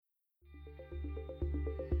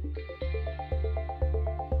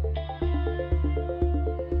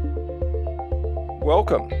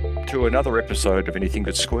Welcome to another episode of Anything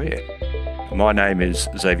But Square. My name is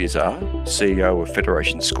Xavier, CEO of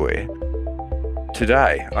Federation Square.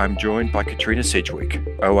 Today, I'm joined by Katrina Sedgwick,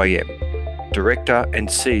 OAM, Director and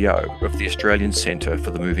CEO of the Australian Centre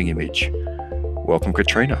for the Moving Image. Welcome,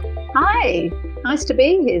 Katrina. Hi, nice to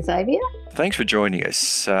be here, Xavier. Thanks for joining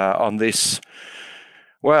us on this,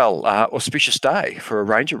 auspicious day for a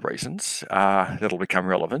range of reasons that'll become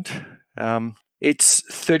relevant. It's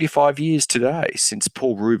 35 years today since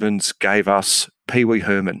Paul Rubens gave us Pee Wee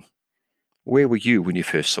Herman. Where were you when you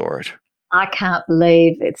first saw it? I can't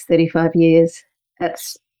believe it's 35 years.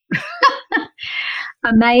 That's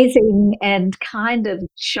amazing and kind of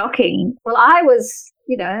shocking. Well, I was,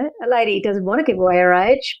 a lady doesn't want to give away her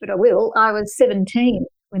age, but I will. I was 17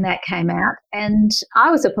 when that came out, and I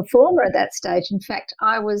was a performer at that stage. In fact,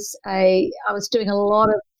 I was doing a lot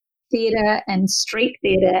of theatre and street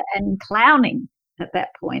theatre and clowning at that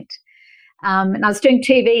point. And I was doing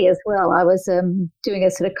TV as well. I was doing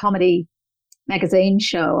a sort of comedy magazine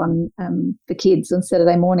show on for kids on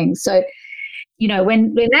Saturday mornings. So,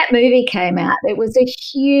 when that movie came out, it was a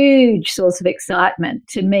huge source of excitement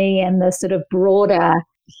to me and the sort of broader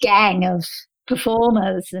gang of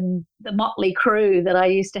performers and the motley crew that I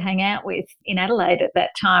used to hang out with in Adelaide at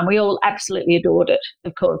that time. We all absolutely adored it,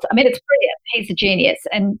 of course. I mean, it's brilliant. He's a genius.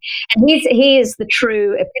 And he is the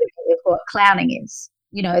true epitome of what clowning is.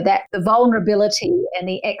 That the vulnerability and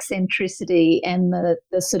the eccentricity and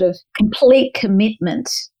the sort of complete commitment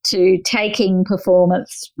to taking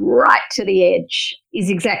performance right to the edge is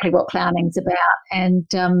exactly what clowning's about. And,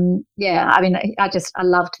 I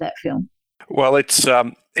loved that film. Well, it's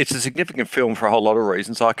a significant film for a whole lot of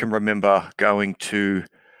reasons. I can remember going to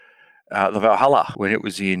the Valhalla when it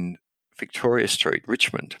was in Victoria Street,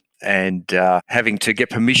 Richmond, and having to get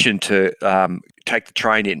permission to take the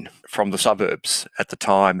train in from the suburbs at the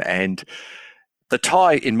time. And the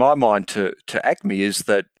tie in my mind to ACME is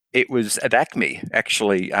that it was at ACME,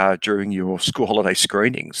 actually, during your school holiday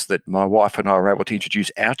screenings, that my wife and I were able to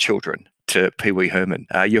introduce our children to Pee Wee Herman.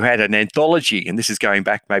 You had an anthology, and this is going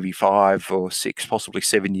back maybe 5 or 6, possibly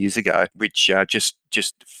 7 years ago, which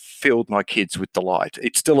just filled my kids with delight.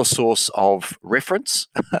 It's still a source of reference.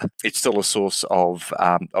 It's still a source of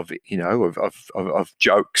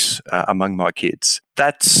jokes among my kids.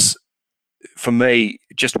 That's, for me,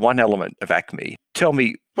 just one element of ACME. Tell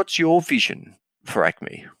me, what's your vision for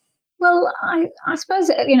ACME? Well, I suppose,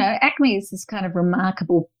 ACME is this kind of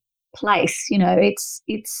remarkable place. It's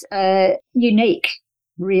unique,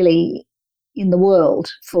 really, in the world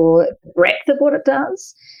for the breadth of what it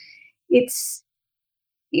does.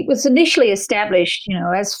 It was initially established,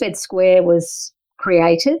 as Fed Square was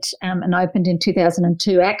created and opened in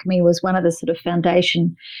 2002. ACME was one of the sort of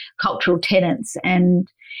foundation cultural tenants, and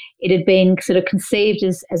it had been sort of conceived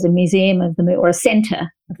as a museum or a centre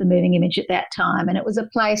of the moving image at that time. And it was a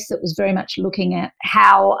place that was very much looking at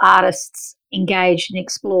how artists engaged and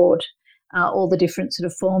explored all the different sort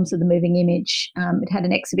of forms of the moving image. It had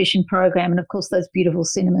an exhibition program, and of course those beautiful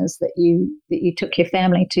cinemas that you took your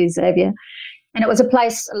family to, Xavier. And it was a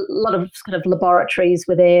place, a lot of kind of laboratories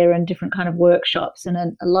were there and different kind of workshops, and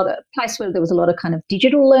a place where there was a lot of kind of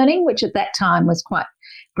digital learning, which at that time was quite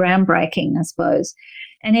groundbreaking, I suppose.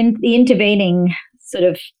 And in the intervening sort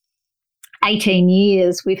of 18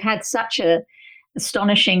 years, we've had such a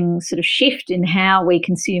astonishing sort of shift in how we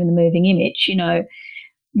consume the moving image.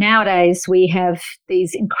 Nowadays we have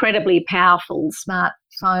these incredibly powerful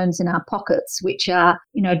smartphones in our pockets, which are,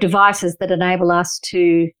 devices that enable us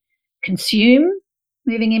to consume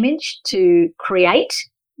moving image, to create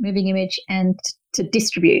moving image, and to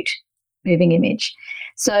distribute moving image.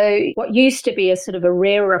 So what used to be a sort of a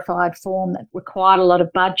rarefied form that required a lot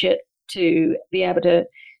of budget to be able to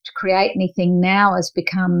create anything now has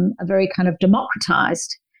become a very kind of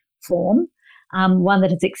democratized form, one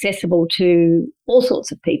that is accessible to all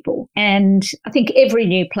sorts of people. And I think every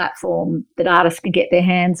new platform that artists can get their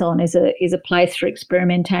hands on is a place for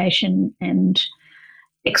experimentation and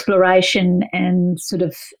exploration and sort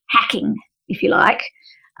of hacking, if you like,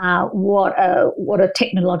 what a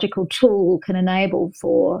technological tool can enable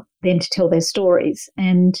for them to tell their stories.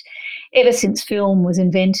 And ever since film was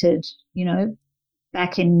invented,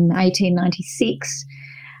 back in 1896,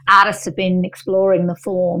 artists have been exploring the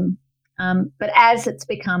form. But as it's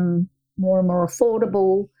become more and more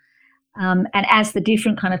affordable, and as the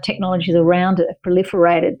different kind of technologies around it have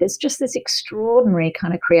proliferated, there's just this extraordinary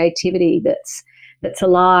kind of creativity that's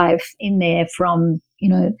alive in there, from,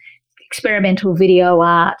 experimental video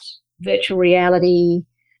art, virtual reality,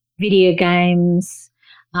 video games,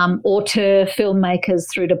 auteur filmmakers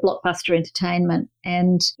through to blockbuster entertainment.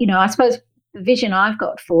 And, I suppose the vision I've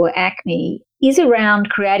got for ACME is around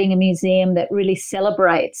creating a museum that really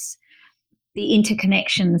celebrates the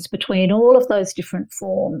interconnections between all of those different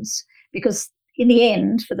forms, because in the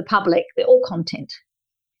end, for the public, they're all content.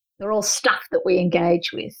 They're all stuff that we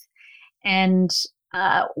engage with. And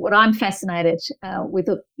what I'm fascinated with,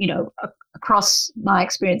 across my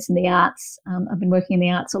experience in the arts, I've been working in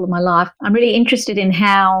the arts all of my life, I'm really interested in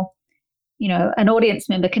how, an audience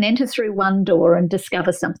member can enter through one door and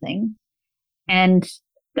discover something, and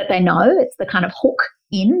that they know it's the kind of hook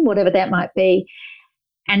in, whatever that might be,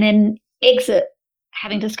 and then exit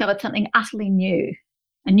having discovered something utterly new,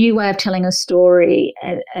 a new way of telling a story,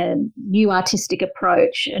 a new artistic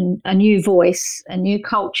approach, and a new voice, a new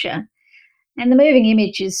culture. And the moving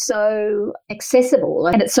image is so accessible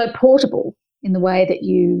and it's so portable in the way that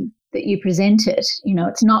you present it.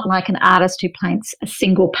 It's not like an artist who paints a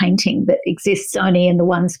single painting that exists only in the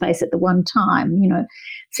one space at the one time.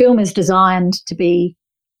 Film is designed to be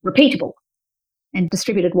repeatable and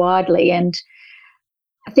distributed widely. And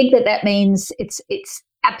I think that means it's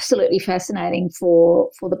absolutely fascinating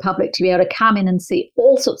for the public to be able to come in and see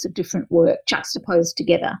all sorts of different work juxtaposed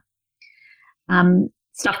together.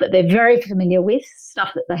 Stuff that they're very familiar with, stuff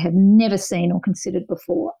that they have never seen or considered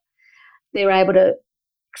before. They're able to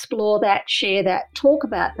explore that, share that, talk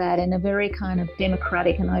about that in a very kind of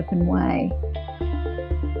democratic and open way.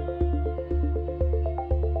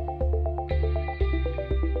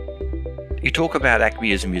 You talk about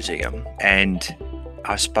ACME as a museum, and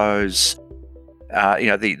I suppose,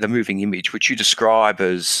 the moving image, which you describe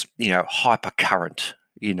as, hypercurrent,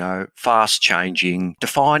 fast changing,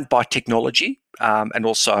 defined by technology, and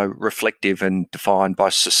also reflective and defined by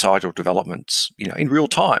societal developments, in real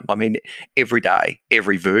time. I mean, every day,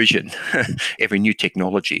 every version, every new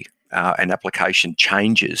technology and application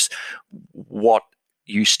changes what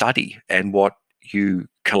you study and what you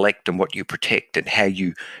collect and what you protect and how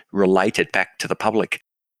you relate it back to the public.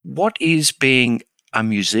 What is being a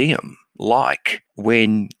museum like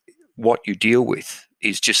when what you deal with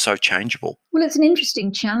is just so changeable? Well, it's an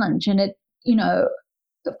interesting challenge, and it,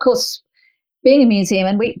 of course, being a museum,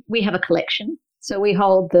 and we have a collection, so we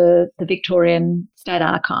hold the Victorian State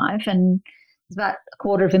Archive, and there's about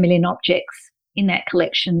 250,000 objects in that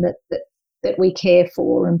collection that we care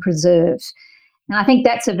for and preserve. And I think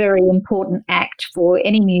that's a very important act for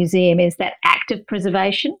any museum, is that act of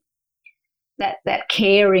preservation, that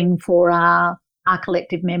caring for our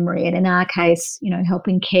collective memory, and in our case,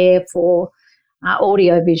 helping care for our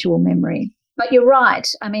audio-visual memory. But you're right.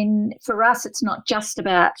 I mean, for us, it's not just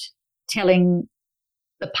about telling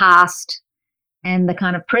the past and the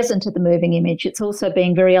kind of present of the moving image. It's also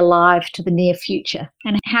being very alive to the near future.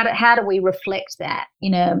 And how do we reflect that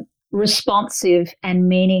in a responsive and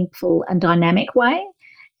meaningful and dynamic way?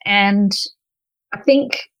 And I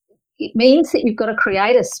think it means that you've got to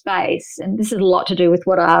create a space, and this is a lot to do with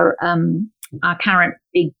what our current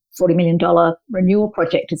big $40 million renewal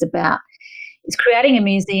project is about, is creating a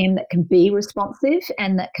museum that can be responsive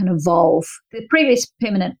and that can evolve. The previous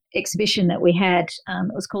permanent exhibition that we had,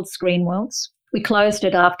 it was called Screen Worlds. We closed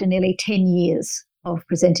it after nearly 10 years of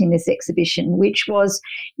presenting this exhibition, which was,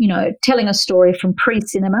 telling a story from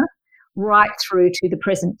pre-cinema right through to the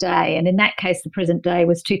present day. And in that case, the present day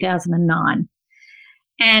was 2009.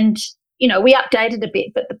 And, we updated a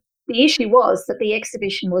bit, but the issue was that the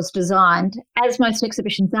exhibition was designed, as most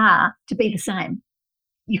exhibitions are, to be the same.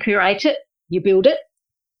 You curate it, you build it,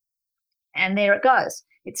 and there it goes.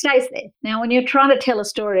 It stays there. Now, when you're trying to tell a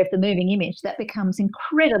story of the moving image, that becomes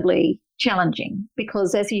incredibly challenging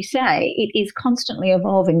because, as you say, it is constantly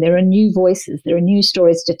evolving. There are new voices, there are new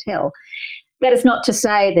stories to tell. That is not to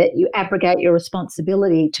say that you abrogate your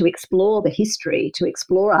responsibility to explore the history, to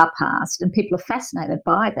explore our past, and people are fascinated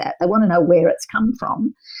by that. They want to know where it's come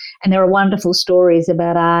from. And there are wonderful stories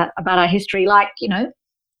about our history, like,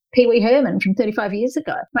 Pee Wee Herman from 35 years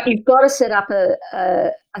ago. But you've got to set up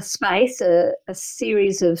a space, a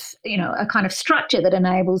series of, a kind of structure that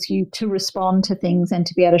enables you to respond to things and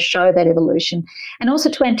to be able to show that evolution, and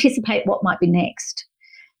also to anticipate what might be next.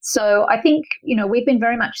 So I think, we've been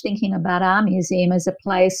very much thinking about our museum as a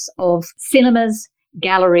place of cinemas,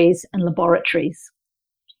 galleries, and laboratories.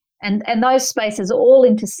 And those spaces all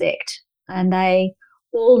intersect, and they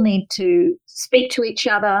all need to speak to each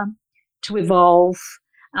other, to evolve.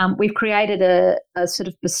 We've created a sort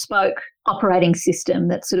of bespoke operating system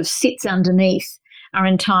that sort of sits underneath our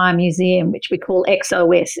entire museum, which we call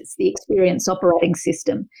XOS. It's the Experience Operating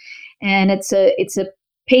System. And it's a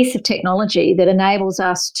piece of technology that enables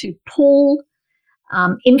us to pull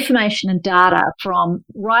information and data from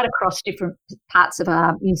right across different parts of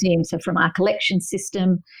our museum. So from our collection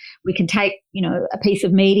system, we can take, a piece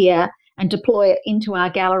of media and deploy it into our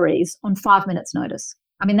galleries on 5 minutes' notice.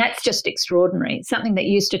 I mean, that's just extraordinary. Something that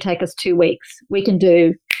used to take us 2 weeks, we can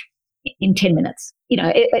do in 10 minutes.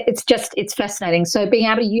 It's fascinating. So being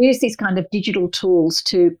able to use these kind of digital tools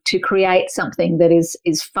to create something that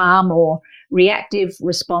is far more reactive,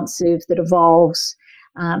 responsive, that evolves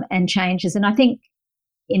and changes. And I think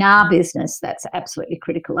in our business, that's absolutely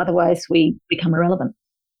critical. Otherwise, we become irrelevant.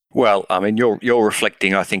 Well, I mean, you're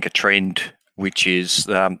reflecting, I think, a trend which is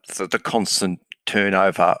the constant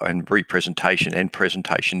turnover and representation and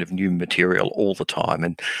presentation of new material all the time.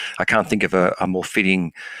 And I can't think of a more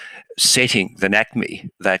fitting setting than ACME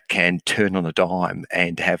that can turn on a dime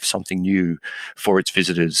and have something new for its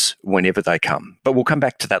visitors whenever they come. But we'll come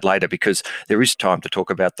back to that later because there is time to talk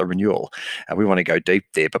about the renewal and we want to go deep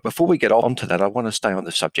there. But before we get on to that, I want to stay on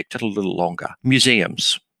the subject a little longer.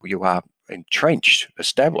 Museums. You are entrenched,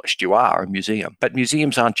 established. You are a museum. But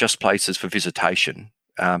museums aren't just places for visitation.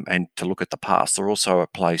 And to look at the past. They're also a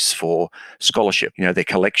place for scholarship. Their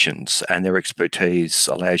collections and their expertise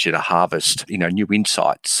allows you to harvest, new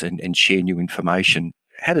insights and share new information.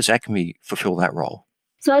 How does ACME fulfill that role?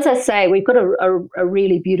 So as I say, we've got a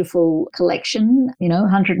really beautiful collection,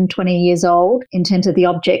 120 years old in terms of the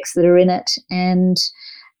objects that are in it. And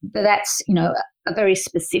that's, a very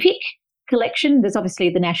specific collection. There's obviously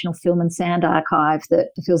the National Film and Sound Archive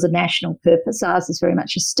that fulfills a national purpose. Ours is very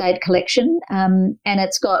much a state collection, and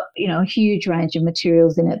it's got a huge range of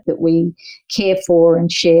materials in it that we care for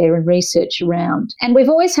and share and research around. And we've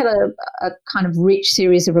always had a kind of rich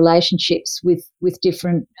series of relationships with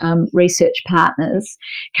different research partners.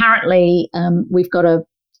 Currently, we've got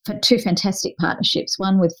two fantastic partnerships,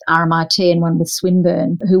 one with RMIT and one with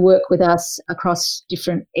Swinburne, who work with us across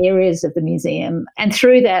different areas of the museum. And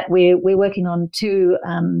through that, we're working on two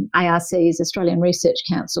ARCs, Australian Research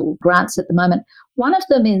Council grants at the moment. One of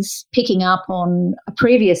them is picking up on a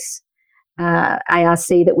previous ARC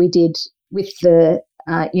that we did with the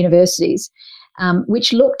universities,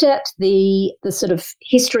 which looked at the sort of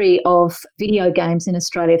history of video games in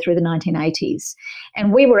Australia through the 1980s.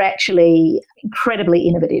 And we were actually incredibly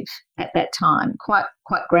innovative at that time, quite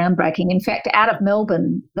groundbreaking. In fact, out of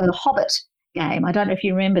Melbourne, the Hobbit game, I don't know if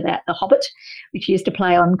you remember that, the Hobbit, which used to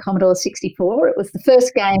play on Commodore 64. It was the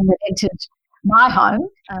first game that entered my home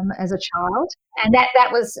as a child. And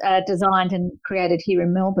that was designed and created here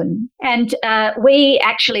in Melbourne. And we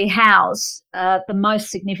actually house the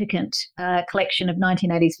most significant collection of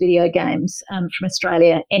 1980s video games from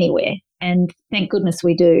Australia anywhere. And thank goodness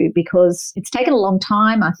we do, because it's taken a long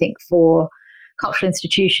time, I think, for cultural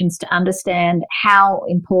institutions to understand how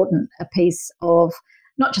important a piece of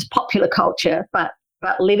not just popular culture, but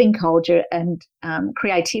living culture and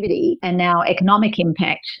creativity and now economic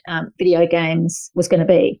impact video games was going to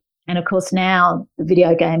be. And of course, now the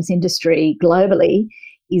video games industry globally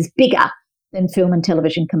is bigger than film and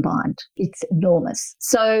television combined. It's enormous.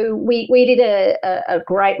 So we did a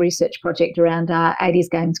great research project around our 80s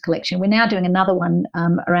games collection. We're now doing another one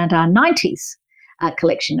around our 90s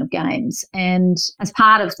collection of games. And as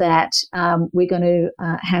part of that, we're going to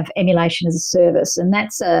have emulation as a service. And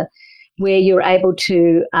that's where you're able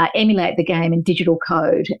to emulate the game in digital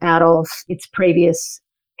code out of its previous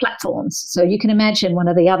platforms. So you can imagine one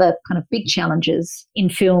of the other kind of big challenges in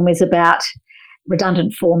film is about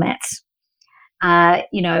redundant formats.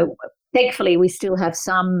 Thankfully, we still have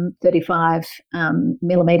some 35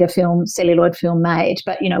 millimeter film, celluloid film made,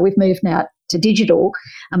 but, we've moved now to digital.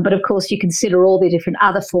 But of course, you consider all the different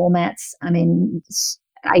other formats. I mean,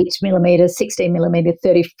 8 millimeter, 16 millimeter,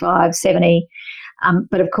 35, 70.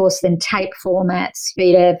 But of course, then tape formats,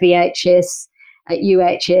 Vita, VHS,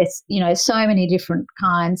 UHS, so many different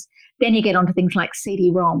kinds. Then you get onto things like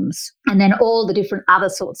CD-ROMs and then all the different other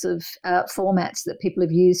sorts of formats that people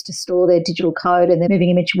have used to store their digital code and their moving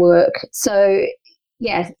image work. So,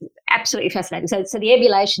 yeah, absolutely fascinating. So the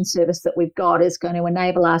emulation service that we've got is going to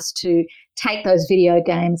enable us to take those video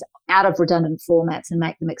games out of redundant formats and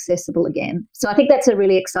make them accessible again. So I think that's a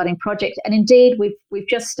really exciting project. And indeed, we've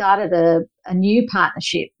just started a new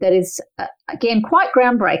partnership that is, again, quite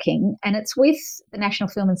groundbreaking. And it's with the National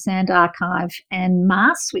Film and Sound Archive and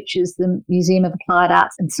MARS, which is the Museum of Applied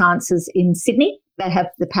Arts and Sciences in Sydney. They have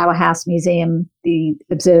the Powerhouse Museum, the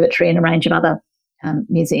Observatory, and a range of other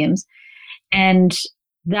museums. And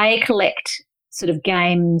they collect sort of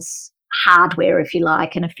games hardware, if you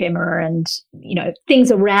like, and ephemera and,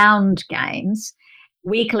 things around games.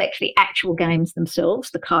 We collect the actual games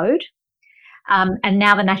themselves, the code. And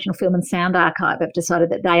now the National Film and Sound Archive have decided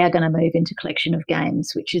that they are going to move into collection of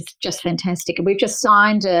games, which is just fantastic. And we've just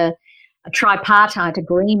signed a tripartite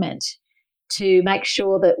agreement to make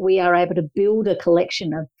sure that we are able to build a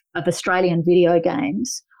collection of Australian video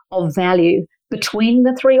games of value between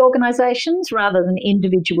the three organisations rather than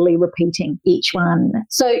individually repeating each one.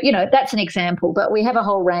 So, that's an example, but we have a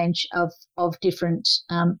whole range of different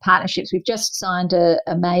partnerships. We've just signed a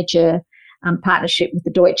major partnership with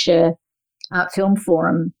the Deutsche Film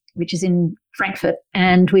Forum, which is in Frankfurt,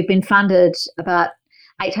 and we've been funded about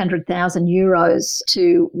 800,000 euros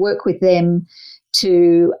to work with them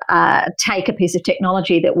to take a piece of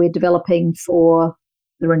technology that we're developing for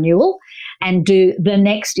the renewal and do the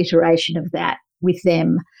next iteration of that with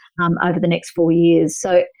them over the next 4 years.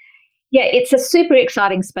 So, yeah, it's a super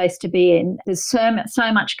exciting space to be in. There's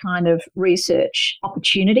so much kind of research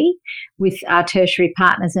opportunity with our tertiary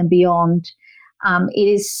partners and beyond. It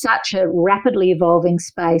is such a rapidly evolving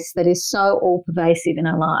space that is so all-pervasive in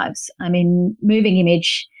our lives. I mean, moving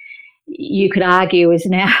image, you could argue, is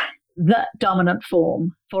now the dominant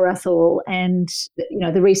form for us all, and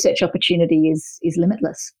the research opportunity is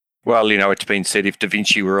limitless. Well, it's been said if Da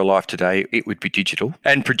Vinci were alive today, it would be digital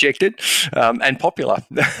and projected and popular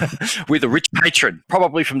with a rich patron,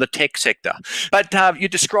 probably from the tech sector. But you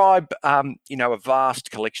describe, a vast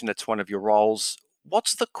collection. That's one of your roles.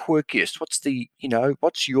 What's the quirkiest?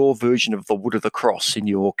 What's your version of the wood of the cross in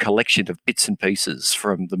your collection of bits and pieces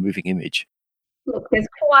from the moving image? Look, there's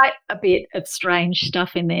quite a bit of strange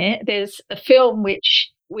stuff in there. There's a film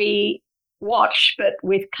which we watch, but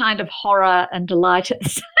with kind of horror and delight at the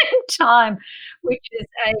same time, which is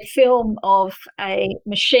a film of a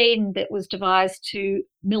machine that was devised to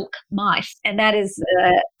milk mice. And that is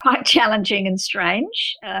quite challenging and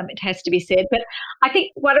strange, it has to be said. But I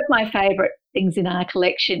think one of my favourite things in our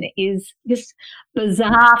collection is this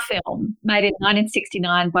bizarre film made in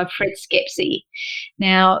 1969 by Fred Skepsey.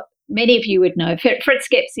 Now, many of you would know Fred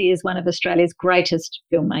Skepsey is one of Australia's greatest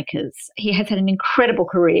filmmakers. He has had an incredible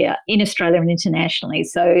career in Australia and internationally.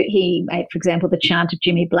 So he made, for example, The Chant of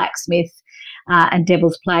Jimmy Blacksmith and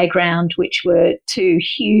Devil's Playground, which were two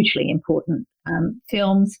hugely important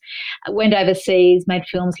films. Went overseas, made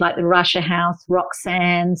films like The Russia House,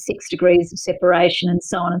 Roxanne, 6 Degrees of Separation, and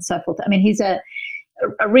so on and so forth. I mean, he's a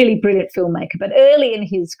really brilliant filmmaker. But early in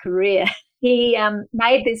his career, he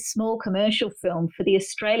made this small commercial film for the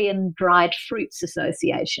Australian Dried Fruits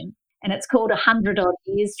Association, and it's called 100 Odd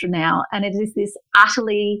Years From Now, and it is this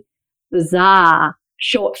utterly bizarre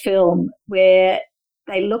short film where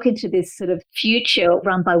they look into this sort of future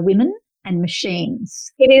run by women and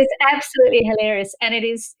machines. It is absolutely hilarious, and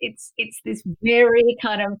it's this very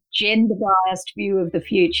kind of gender-biased view of the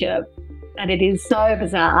future, and it is so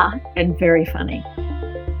bizarre and very funny.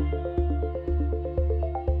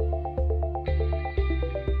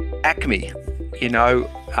 ACME,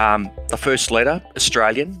 the first letter,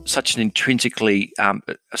 Australian, such an intrinsically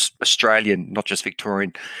Australian, not just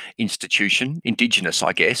Victorian institution, Indigenous,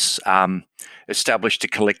 I guess, established to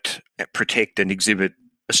collect, protect and exhibit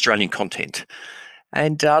Australian content.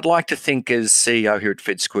 And I'd like to think as CEO here at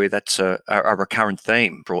Fed Square, that's a recurrent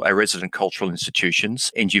theme for our resident cultural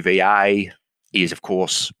institutions. NGVA is, of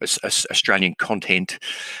course, Australian content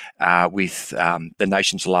with the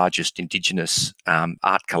nation's largest Indigenous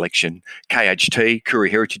art collection. KHT, Koori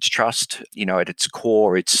Heritage Trust, at its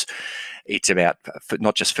core, it's about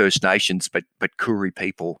not just First Nations, but Koori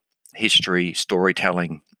people, history,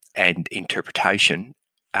 storytelling and interpretation.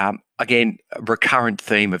 Again, a recurrent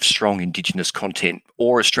theme of strong Indigenous content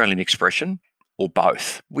or Australian expression or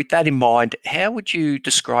both. With that in mind, how would you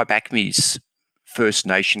describe ACME's First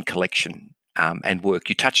Nation collection and work?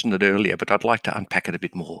 You touched on it earlier, but I'd like to unpack it a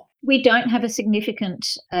bit more. We don't have a significant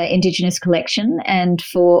Indigenous collection, and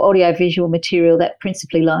for audiovisual material that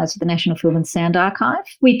principally lies with the National Film and Sound Archive.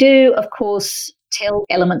 We do, of course, tell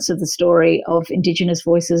elements of the story of Indigenous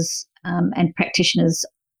voices and practitioners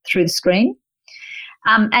through the screen.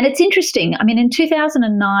 And it's interesting. I mean, in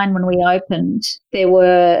 2009, when we opened, it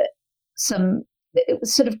was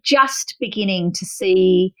sort of just beginning to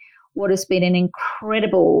see what has been an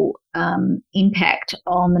incredible impact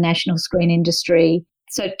on the national screen industry.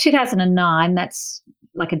 So 2009, that's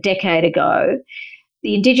like a decade ago,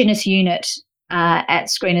 the Indigenous unit at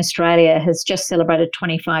Screen Australia has just celebrated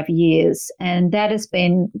 25 years, and that has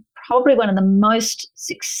been probably one of the most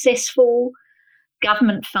successful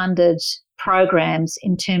government-funded programs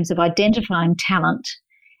in terms of identifying talent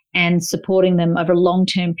and supporting them over a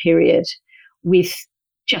long-term period with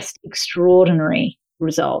just extraordinary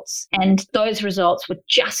results. And those results were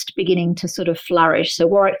just beginning to sort of flourish. So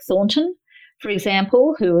Warwick Thornton, for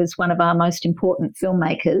example, who is one of our most important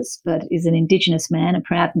filmmakers, but is an Indigenous man, a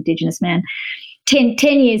proud Indigenous man, 10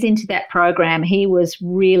 years into that program, he was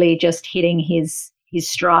really just hitting his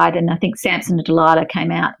stride. And I think Samson and Delilah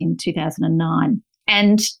came out in 2009.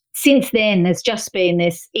 And since then, there's just been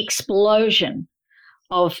this explosion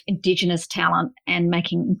of Indigenous talent and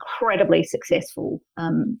making incredibly successful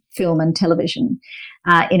film and television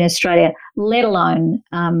in Australia, let alone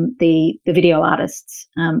the video artists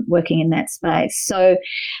working in that space. So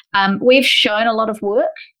we've shown a lot of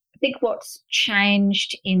work. I think what's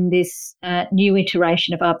changed in this new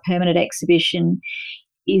iteration of our permanent exhibition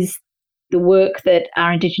is the work that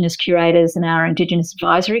our Indigenous curators and our Indigenous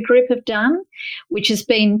advisory group have done, which has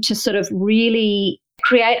been to sort of really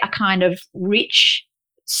create a kind of rich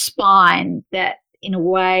spine that in a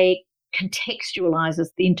way contextualises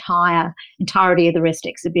the entirety of the Rest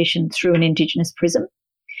exhibition through an Indigenous prism.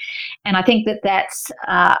 And I think that that's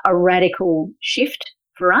a radical shift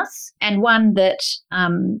for us, and one that,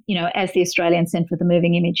 as the Australian Centre for the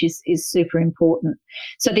Moving Image is super important.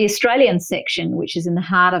 So the Australian section, which is in the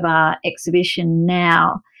heart of our exhibition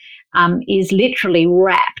now, is literally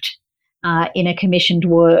wrapped in a commissioned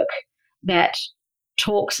work that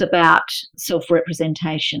talks about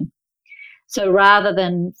self-representation. So rather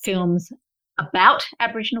than films about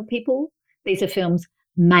Aboriginal people, these are films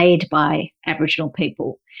made by Aboriginal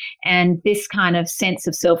people. And this kind of sense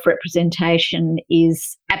of self-representation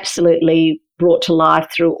is absolutely brought to life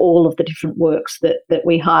through all of the different works that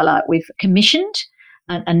we highlight. We've commissioned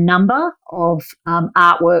a number of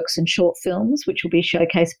artworks and short films, which will be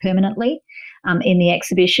showcased permanently in the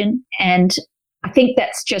exhibition. And I think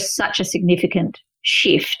that's just such a significant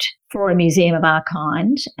shift for a museum of our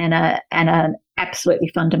kind, and an absolutely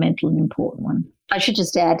fundamental and important one. I should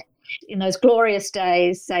just add, in those glorious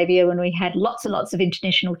days, Xavier, when we had lots and lots of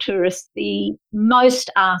international tourists, the most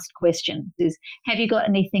asked question is, have you got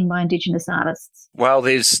anything by Indigenous artists? Well,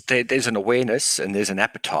 there's an awareness and there's an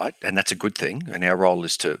appetite, and that's a good thing. And our role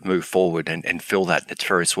is to move forward and fill that in its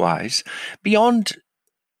various ways. Beyond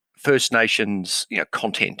First Nations,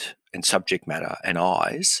 content and subject matter and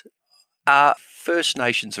eyes, are First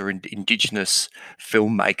Nations or Indigenous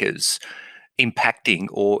filmmakers impacting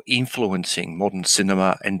or influencing modern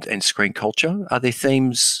cinema and screen culture? Are there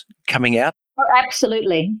themes coming out? Oh,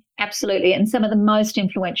 absolutely. Absolutely. And some of the most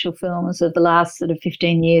influential films of the last sort of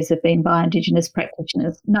 15 years have been by Indigenous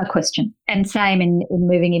practitioners, no question. And same in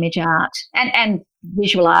moving image art and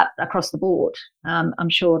visual art across the board. I'm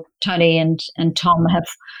sure Tony and Tom have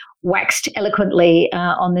waxed eloquently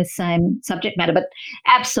on this same subject matter. But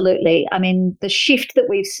absolutely, I mean, the shift that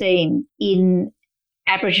we've seen in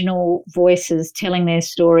Aboriginal voices telling their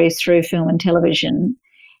stories through film and television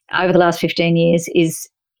over the last 15 years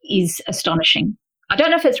is astonishing. I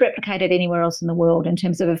don't know if it's replicated anywhere else in the world in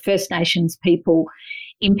terms of a First Nations people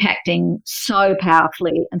impacting so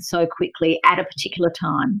powerfully and so quickly at a particular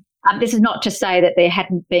time. This is not to say that there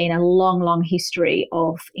hadn't been a long, long history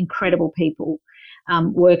of incredible people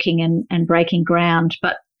working and breaking ground,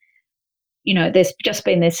 but there's just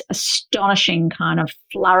been this astonishing kind of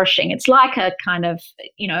flourishing. It's like a kind of,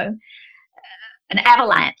 an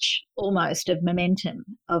avalanche almost of momentum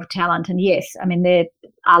of talent. And yes, I mean, they're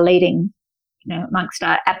our leading, amongst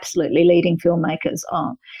our absolutely leading filmmakers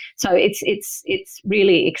on. So it's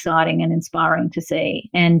really exciting and inspiring to see.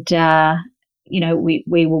 And, we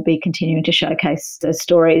will be continuing to showcase those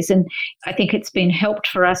stories. And I think it's been helped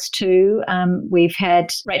for us too. We've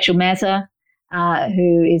had Rachel Mazza,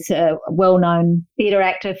 who is a well-known theatre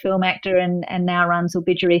actor, film actor, and now runs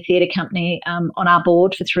Obituary Theatre Company on our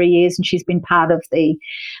board for 3 years, and she's been part of the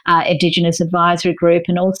Indigenous Advisory Group.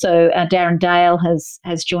 And also Darren Dale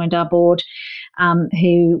has joined our board,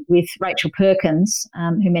 who, with Rachel Perkins,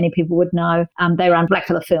 who many people would know, they run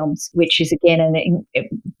Blackfella Films, which is, again, a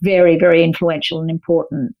very, very influential and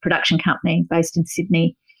important production company based in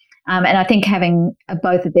Sydney. And I think having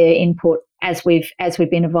both of their input as we've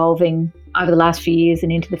been evolving over the last few years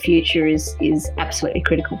and into the future is absolutely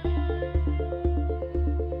critical.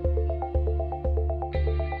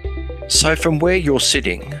 So from where you're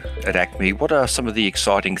sitting at ACMI, what are some of the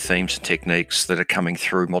exciting themes and techniques that are coming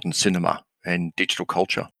through modern cinema and digital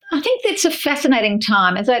culture? I think it's a fascinating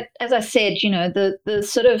time. As I said, the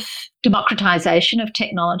sort of democratization of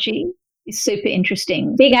technology is super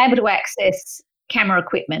interesting. Being able to access camera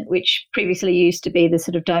equipment, which previously used to be the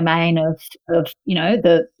sort of domain of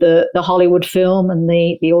the Hollywood film and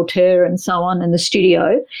the auteur and so on, and the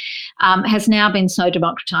studio, has now been so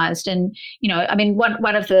democratized. And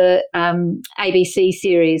one of the ABC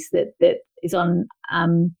series that is on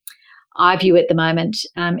iView at the moment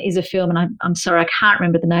is a film, and I'm sorry, I can't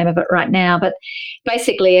remember the name of it right now, but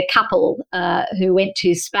basically a couple who went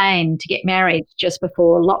to Spain to get married just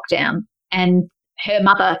before lockdown, and her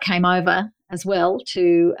mother came over as well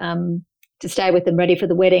to stay with them, ready for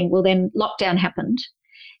the wedding. Well, then lockdown happened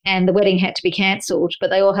and the wedding had to be cancelled, but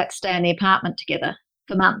they all had to stay in the apartment together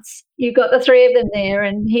for months. You've got the three of them there,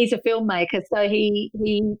 and he's a filmmaker, so he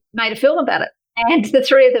made a film about it. And the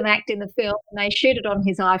three of them act in the film, and they shoot it on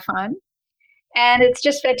his iPhone. And it's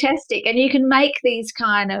just fantastic. And you can make these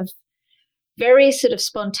kind of very sort of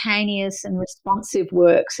spontaneous and responsive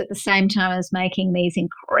works at the same time as making these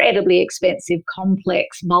incredibly expensive,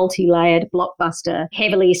 complex, multi-layered, blockbuster,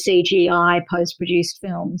 heavily CGI post-produced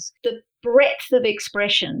films. The breadth of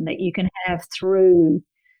expression that you can have through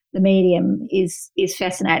the medium is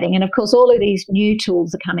fascinating. And of course, all of these new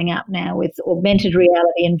tools are coming up now with augmented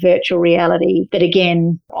reality and virtual reality that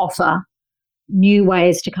again offer new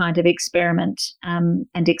ways to kind of experiment and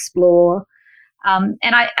explore. And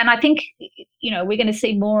I think, we're going to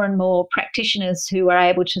see more and more practitioners who are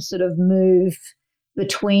able to sort of move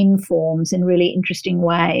between forms in really interesting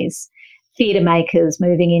ways. Theatre makers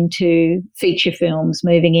moving into feature films,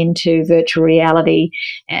 moving into virtual reality,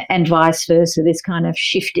 and vice versa, this kind of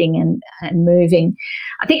shifting and moving.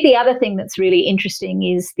 I think the other thing that's really interesting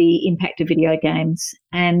is the impact of video games.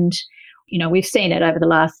 And, we've seen it over the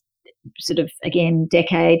last sort of, again,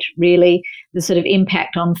 decade, really, the sort of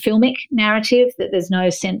impact on filmic narrative, that there's no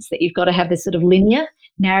sense that you've got to have this sort of linear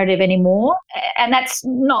narrative anymore. And that's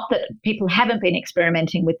not that people haven't been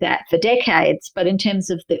experimenting with that for decades, but in terms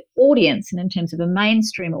of the audience and in terms of a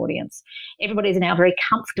mainstream audience, everybody's now very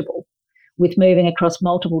comfortable with moving across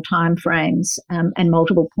multiple time frames and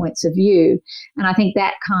multiple points of view. And I think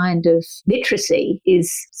that kind of literacy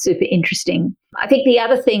is super interesting. I think the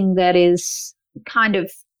other thing that is kind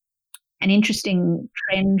of an interesting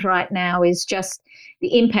trend right now is just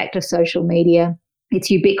the impact of social media,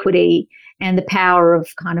 its ubiquity, and the power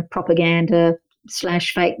of kind of propaganda /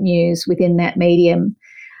 fake news within that medium.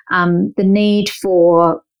 The need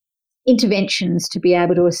for interventions to be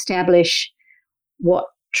able to establish what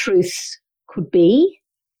truths could be,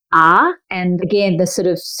 are, and again, the sort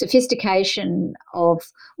of sophistication of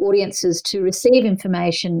audiences to receive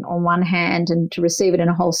information on one hand and to receive it in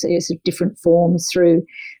a whole series of different forms through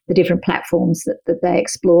the different platforms that they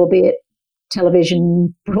explore, be it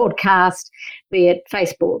television, broadcast, be it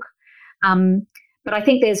Facebook. But I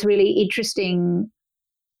think there's really interesting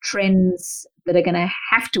trends that are going to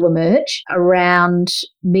have to emerge around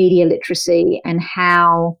media literacy and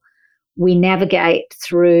how we navigate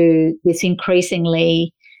through this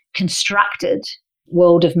increasingly constructed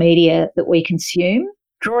world of media that we consume.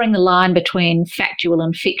 Drawing the line between factual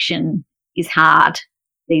and fiction is hard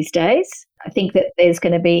these days. I think that there's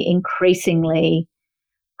going to be increasingly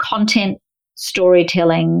content,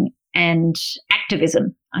 storytelling, and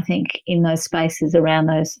activism, I think, in those spaces around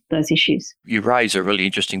those issues. You raise a really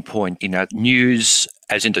interesting point. News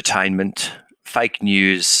as entertainment, fake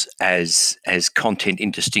news as content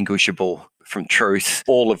indistinguishable from truth,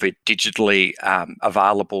 all of it digitally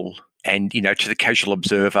available. And, to the casual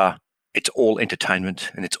observer, it's all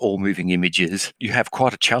entertainment and it's all moving images. You have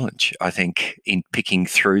quite a challenge, I think, in picking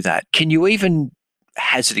through that. Can you even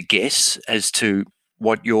hazard a guess as to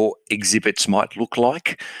what your exhibits might look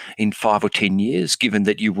like in 5 or 10 years, given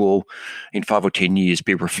that you will, in 5 or 10 years,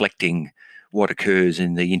 be reflecting what occurs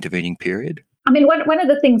in the intervening period? I mean, one of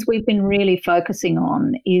the things we've been really focusing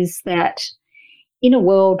on is that in a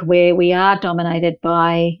world where we are dominated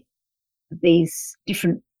by these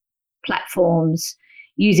different platforms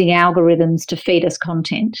using algorithms to feed us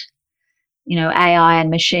content, AI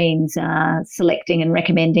and machines are selecting and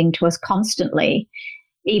recommending to us constantly.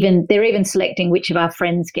 They're even selecting which of our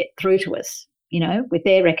friends get through to us, with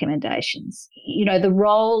their recommendations. The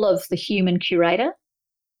role of the human curator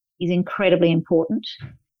is incredibly important.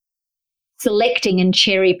 Selecting and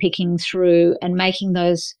cherry picking through and making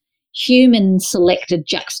those human selected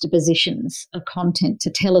juxtapositions of content to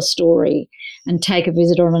tell a story and take a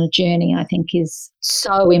visitor on a journey, I think, is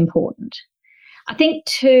so important. I think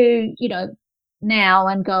too, now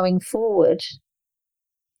and going forward,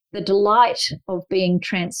 the delight of being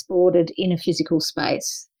transported in a physical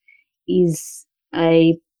space is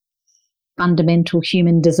a fundamental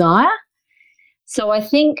human desire. So I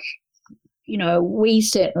think, we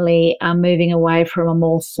certainly are moving away from a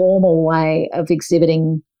more formal way of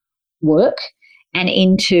exhibiting work and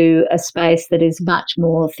into a space that is much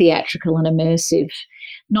more theatrical and immersive,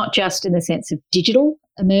 not just in the sense of digital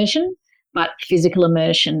immersion, but physical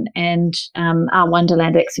immersion. And our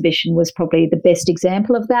Wonderland exhibition was probably the best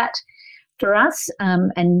example of that for us.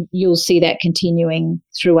 And you'll see that continuing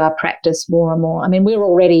through our practice more and more. I mean, we're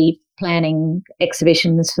already planning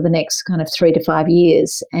exhibitions for the next kind of 3 to 5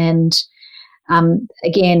 years. And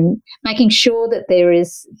again, making sure that there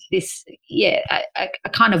is this, a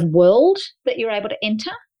kind of world that you're able to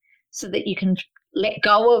enter so that you can let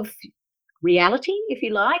go of reality, if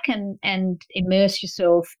you like, and immerse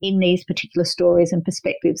yourself in these particular stories and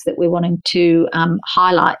perspectives that we're wanting to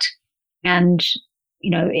highlight and,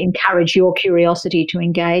 encourage your curiosity to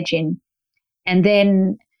engage in. And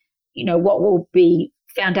then, what will be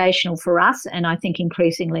foundational for us, and I think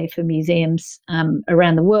increasingly for museums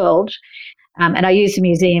around the world, and I use the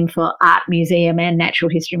museum for art museum and natural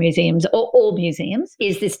history museums, or all museums,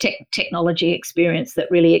 is this technology experience that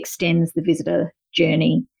really extends the visitor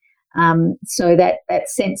journey. So that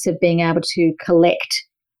sense of being able to collect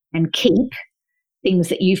and keep things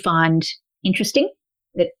that you find interesting,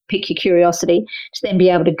 that pique your curiosity, to then be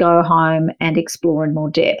able to go home and explore in more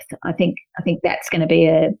depth. I think that's going to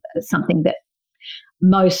be something that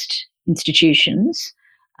most institutions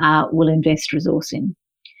will invest resource in.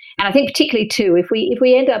 And I think particularly too, if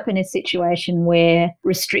we end up in a situation where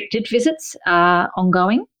restricted visits are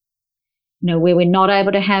ongoing, where we're not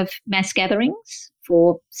able to have mass gatherings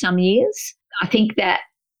for some years, I think that,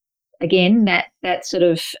 again, that sort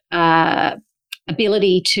of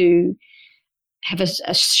ability to have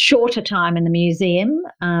a shorter time in the museum,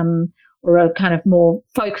 or a kind of more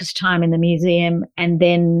focused time in the museum, and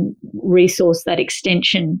then resource that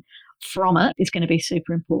extension from it, is going to be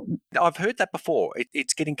super important. I've heard that before.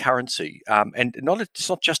 It's getting currency, and it's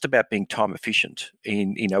not just about being time efficient.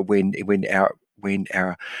 When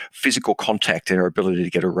our physical contact and our ability to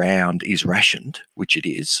get around is rationed, which it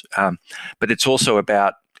is, but it's also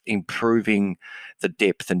about improving the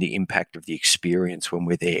depth and the impact of the experience when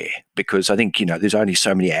we're there. Because I think, there's only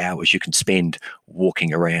so many hours you can spend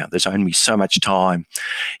walking around. There's only so much time,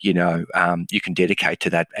 you can dedicate to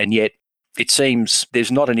that. And yet it seems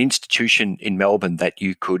there's not an institution in Melbourne that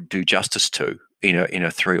you could do justice to in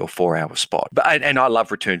a 3 or 4 hour spot. But and I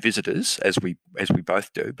love return visitors, as we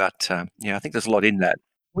both do. But I think there's a lot in that.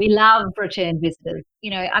 We love return visitors.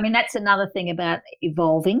 That's another thing about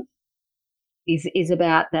evolving, is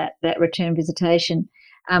about that return visitation,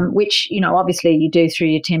 which obviously you do through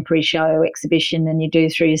your temporary show exhibition, and you do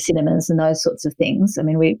through your cinemas and those sorts of things.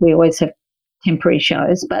 We always have temporary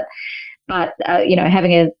shows, but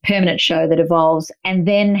having a permanent show that evolves, and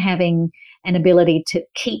then having an ability to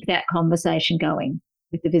keep that conversation going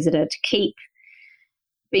with the visitor, to keep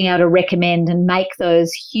being able to recommend and make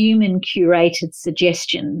those human curated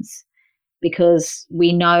suggestions, because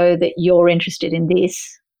we know that you're interested in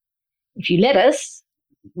this. If you let us,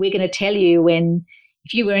 we're going to tell you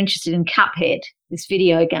if you were interested in Cuphead, this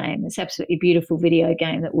video game, this absolutely beautiful video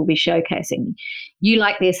game that we'll be showcasing, you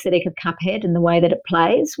like the aesthetic of Cuphead and the way that it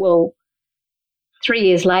plays. Well, 3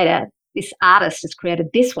 years later, this artist has created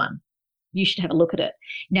this one. You should have a look at it.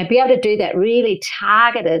 Be able to do that really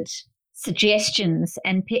targeted suggestions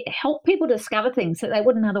and help people discover things that they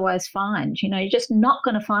wouldn't otherwise find. You're just not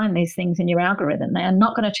going to find these things in your algorithm. They are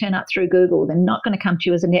not going to turn up through Google. They're not going to come to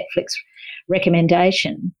you as a Netflix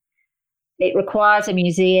recommendation. It requires a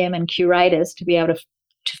museum and curators to be able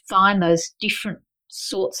to find those different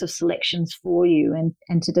sorts of selections for you,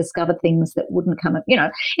 and to discover things that wouldn't come up,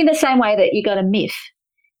 in the same way that you got a MIF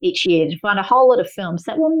each year to find a whole lot of films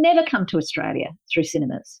that will never come to Australia through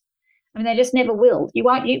cinemas. They just never will. You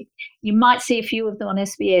might see a few of them on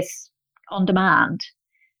SBS on demand,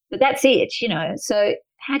 but that's it, So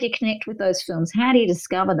how do you connect with those films? How do you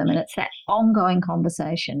discover them? And it's that ongoing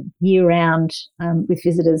conversation year round with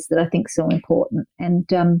visitors that I think is so important. And,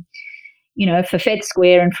 for Fed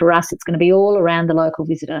Square and for us, it's going to be all around the local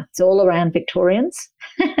visitor. It's all around Victorians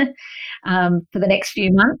for the next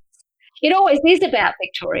few months. It always is about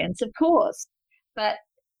Victorians, of course, but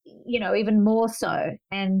even more so.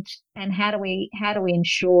 And how do we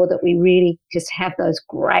ensure that we really just have those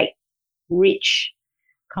great, rich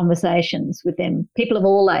conversations with them, people of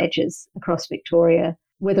all ages across Victoria,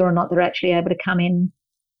 whether or not they're actually able to come in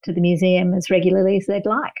to the museum as regularly as they'd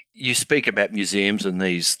like. You speak about museums and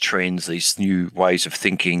these trends, these new ways of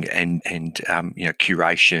thinking and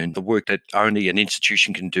curation, the work that only an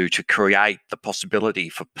institution can do to create the possibility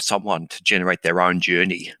for someone to generate their own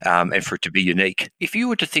journey and for it to be unique. If you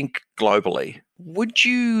were to think globally, would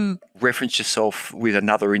you reference yourself with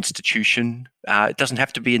another institution? It doesn't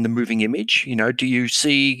have to be in the moving image. Do you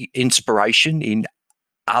see inspiration in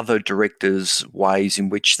other directors' ways in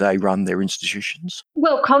which they run their institutions?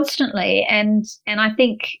 Well, constantly. And I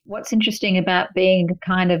think what's interesting about being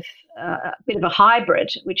kind of a bit of a hybrid,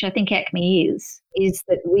 which I think ACME is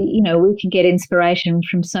that we can get inspiration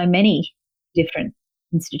from so many different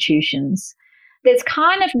institutions. There's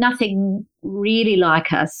kind of nothing really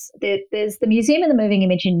like us. There's the Museum of the Moving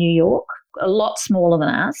Image in New York, a lot smaller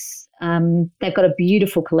than us. They've got a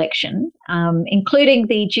beautiful collection, including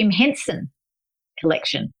the Jim Henson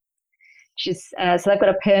collection, which is so they've got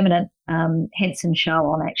a permanent Henson show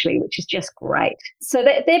on actually, which is just great. So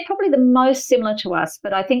they're probably the most similar to us,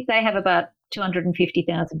 but I think they have about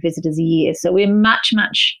 250,000 visitors a year. So we're much,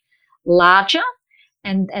 much larger.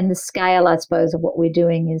 And the scale, I suppose, of what we're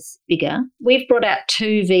doing is bigger. We've brought out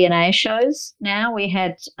 2 V&A shows now. We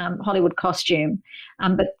had Hollywood Costume,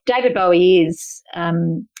 but David Bowie is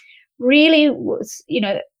really was,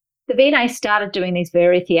 the V&A started doing these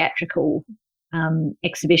very theatrical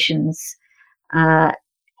exhibitions,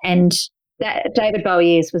 and that David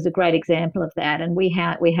Bowie was a great example of that. And we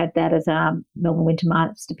had that as our Melbourne Winter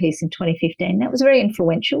Masterpiece in 2015. That was very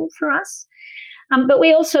influential for us. But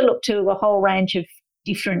we also looked to a whole range of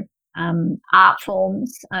different art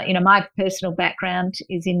forms. My personal background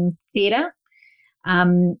is in theatre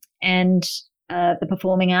and the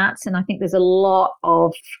performing arts, and I think there's a lot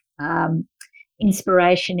of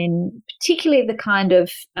inspiration in particularly the kind of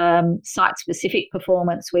site-specific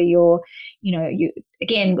performance where you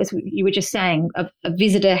again, as you were just saying, a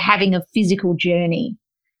visitor having a physical journey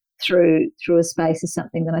through a space is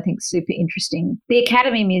something that I think is super interesting. The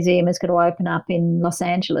Academy Museum is going to open up in Los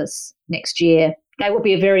Angeles next year. They will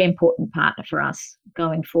be a very important partner for us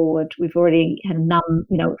going forward. We've already had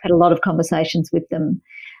had a lot of conversations with them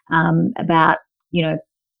about,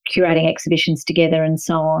 curating exhibitions together and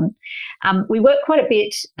so on. We work quite a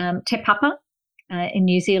bit. Te Papa in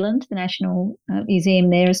New Zealand, the National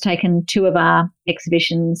Museum there, has taken 2 of our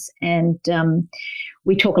exhibitions, and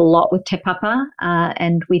we talk a lot with Te Papa,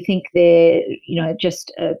 and we think they're,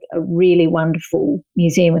 just a really wonderful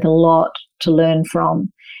museum with a lot to learn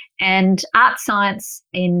from. And Art Science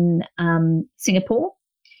in Singapore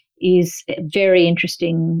is a very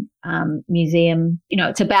interesting museum.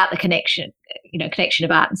 It's about the connection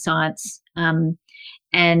of art and science.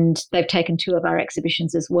 And they've taken 2 of our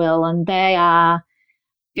exhibitions as well. And they are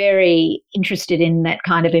very interested in that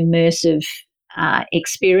kind of immersive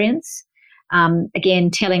experience.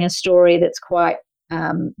 Again, telling a story that's quite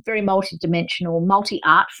very multidimensional,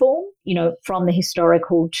 multi-art form, from the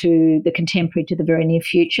historical to the contemporary to the very near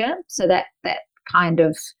future. So that kind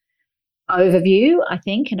of overview, I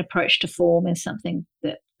think, and approach to form is something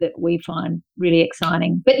that we find really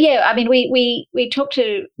exciting. But yeah, I mean, we talk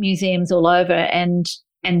to museums all over and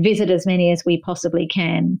visit as many as we possibly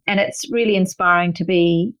can. And it's really inspiring to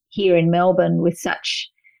be here in Melbourne with such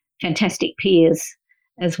fantastic peers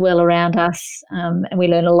as well around us. And we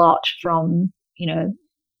learn a lot from,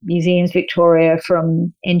 Museums Victoria,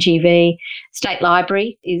 from NGV. State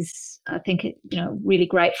Library is, I think, really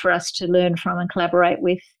great for us to learn from and collaborate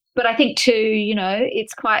with. But I think too,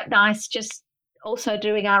 it's quite nice just also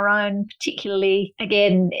doing our own, particularly,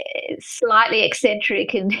 again, slightly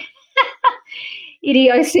eccentric and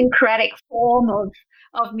idiosyncratic form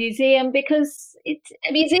of museum, because it's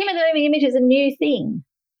a museum of the moving image is a new thing.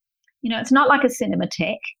 It's not like a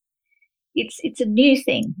cinematheque. It's a new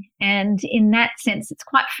thing, and in that sense, it's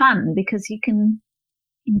quite fun because you can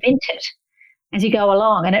invent it as you go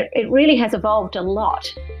along, and it really has evolved a lot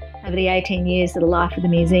over the 18 years of the life of the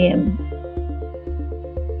museum.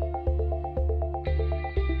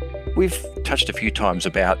 We've touched a few times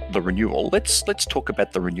about the renewal. Let's talk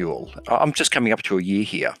about the renewal. I'm just coming up to a year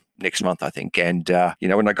here next month, I think, and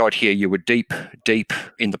when I got here, you were deep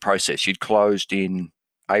in the process. You'd closed in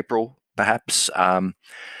April, perhaps.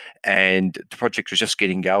 And the project was just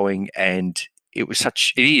getting going, and it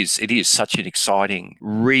is such an exciting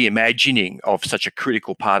reimagining of such a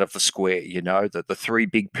critical part of the square, the 3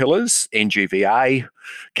 big pillars, NGVA,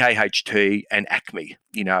 KHT and ACME,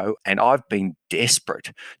 and I've been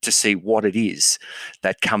desperate to see what it is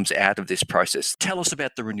that comes out of this process. Tell us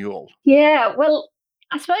about the renewal. Yeah, well,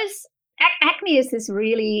 I suppose ACME is this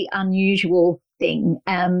really unusual thing.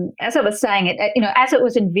 As I was saying, as it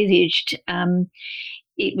was envisaged,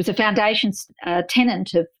 it was a foundation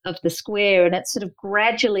tenant of the square, and it sort of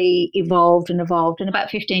gradually evolved. And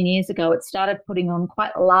about 15 years ago, it started putting on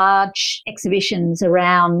quite large exhibitions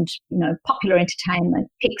around, popular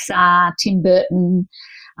entertainment, Pixar, Tim Burton,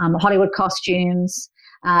 Hollywood Costumes,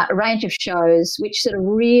 a range of shows, which sort of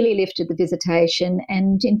really lifted the visitation.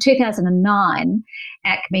 And in 2009,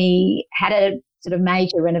 ACME had a sort of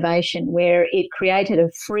major renovation where it created a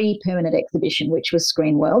free permanent exhibition, which was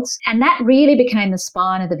Screen Worlds. And that really became the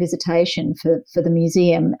spine of the visitation for the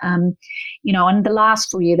museum. In the last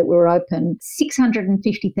full year that we were open,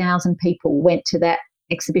 650,000 people went to that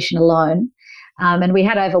exhibition alone. And we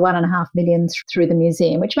had over 1.5 million through the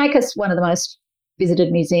museum, which make us one of the most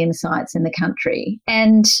visited museum sites in the country.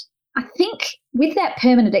 And I think with that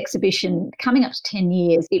permanent exhibition coming up to 10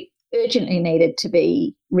 years, it urgently needed to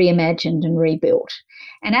be reimagined and rebuilt.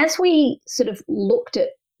 And as we sort of looked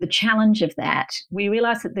at the challenge of that, we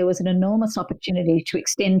realised that there was an enormous opportunity to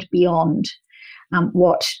extend beyond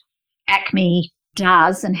what ACME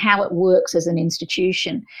does and how it works as an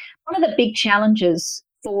institution. One of the big challenges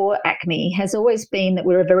for ACME has always been that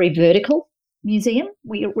we're a very vertical museum.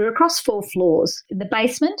 We're across 4 floors. The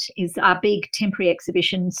basement is our big temporary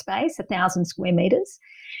exhibition space, 1,000 square metres.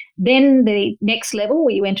 Then the next level,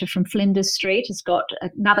 where you enter from Flinders Street, has got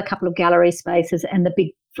another couple of gallery spaces and the big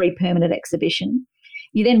free permanent exhibition.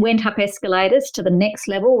 You then went up escalators to the next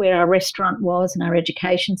level where our restaurant was and our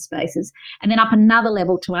education spaces, and then up another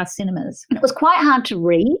level to our cinemas. And it was quite hard to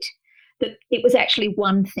read that it was actually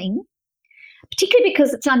one thing, particularly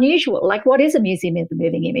because it's unusual. Like, what is a museum of the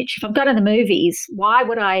moving image? If I'm going to the movies, why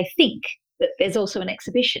would I think that there's also an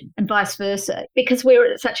exhibition, and vice versa? Because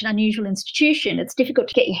we're such an unusual institution, it's difficult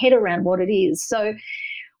to get your head around what it is. So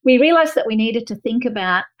we realised that we needed to think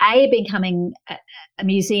about, A, becoming a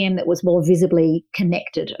museum that was more visibly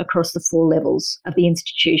connected across the 4 levels of the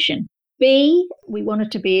institution. B, we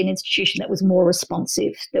wanted to be an institution that was more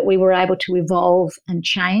responsive, that we were able to evolve and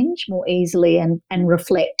change more easily and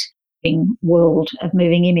reflect world of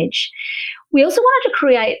moving image. We also wanted to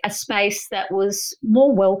create a space that was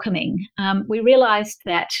more welcoming. We realised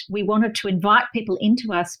that we wanted to invite people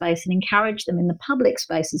into our space and encourage them in the public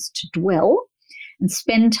spaces to dwell and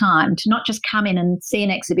spend time, to not just come in and see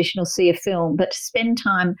an exhibition or see a film, but to spend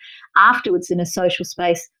time afterwards in a social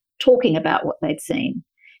space talking about what they'd seen,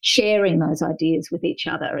 sharing those ideas with each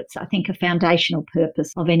other. It's, I think, a foundational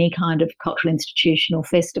purpose of any kind of cultural institution or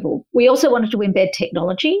festival. We also wanted to embed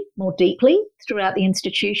technology more deeply throughout the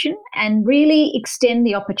institution and really extend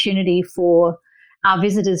the opportunity for our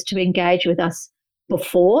visitors to engage with us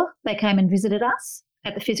before they came and visited us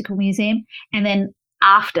at the physical museum, and then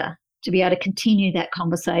after, to be able to continue that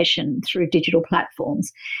conversation through digital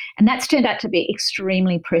platforms. And that's turned out to be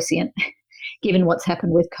extremely prescient given what's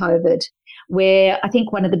happened with COVID, where I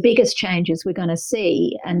think one of the biggest changes we're going to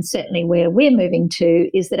see, and certainly where we're moving to,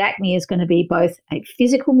 is that ACME is going to be both a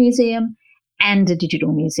physical museum and a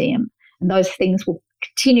digital museum. And those things will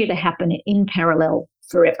continue to happen in parallel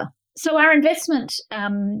forever. So our investment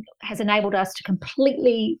has enabled us to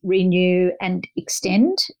completely renew and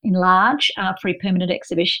extend, enlarge our free permanent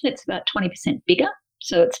exhibition. It's about 20% bigger.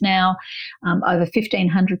 So it's now over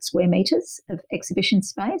 1,500 square metres of exhibition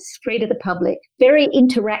space, free to the public, very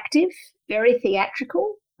interactive, very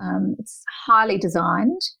theatrical. It's highly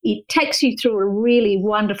designed. It takes you through a really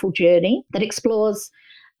wonderful journey that explores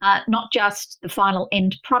not just the final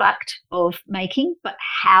end product of making, but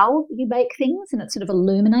how you make things, and it sort of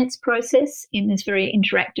illuminates process in this very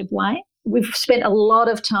interactive way. We've spent a lot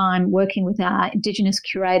of time working with our Indigenous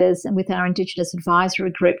curators and with our Indigenous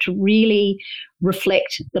advisory group to really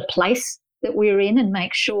reflect the place that we're in and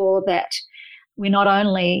make sure that we're not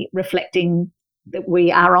only reflecting that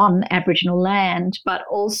we are on Aboriginal land, but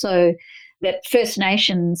also that First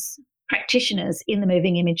Nations practitioners in the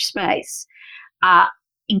moving image space are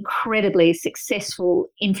incredibly successful,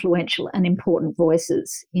 influential and important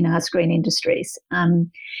voices in our screen industries.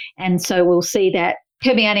 And so we'll see that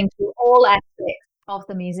permeating through all aspects of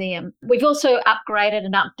the museum. We've also upgraded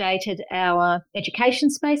and updated our education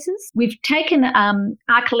spaces. We've taken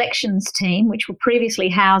our collections team, which were previously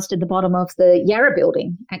housed at the bottom of the Yarra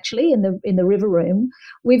building, actually, in the river room.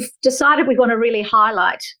 We've decided we want to really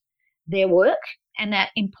highlight their work and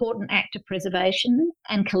that important act of preservation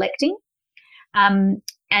and collecting.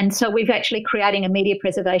 And so we've actually creating a media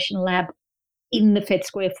preservation lab in the Fed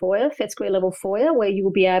Square foyer, Fed Square level foyer, where you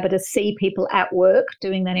will be able to see people at work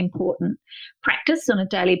doing that important practice on a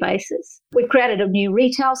daily basis. We've created a new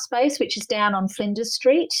retail space, which is down on Flinders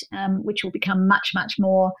Street, which will become much, much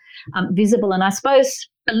more visible and I suppose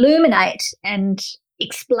illuminate and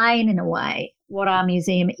explain in a way what our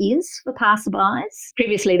museum is for passerbys.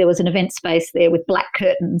 Previously, there was an event space there with black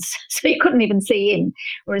curtains, so you couldn't even see in,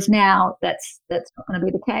 whereas now that's not going to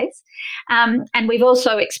be the case. And we've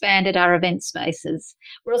also expanded our event spaces.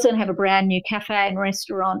 We're also going to have a brand new cafe and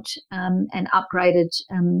restaurant and upgraded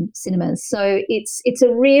cinemas. So it's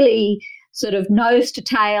a really sort of nose to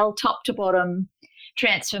tail, top to bottom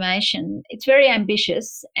transformation. It's very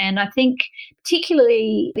ambitious, and I think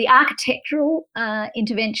particularly the architectural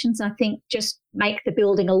interventions, I think, just make the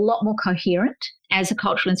building a lot more coherent as a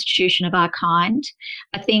cultural institution of our kind.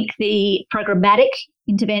 I think the programmatic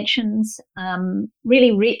interventions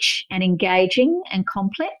really rich and engaging and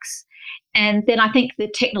complex. And then I think the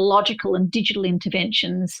technological and digital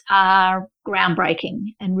interventions are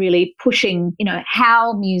groundbreaking and really pushing,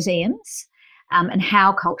 how museums and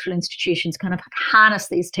how cultural institutions kind of harness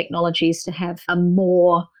these technologies to have a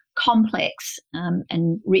more complex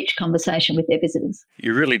and rich conversation with their visitors.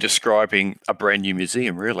 You're really describing a brand new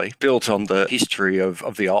museum, really, built on the history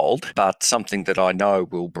of the old, but something that I know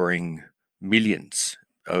will bring millions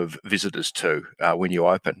of visitors to when you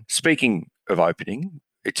open. Speaking of opening,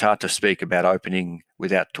 it's hard to speak about opening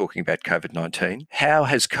without talking about COVID-19. How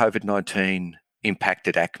has COVID-19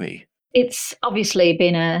 impacted ACME? It's obviously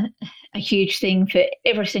been a huge thing for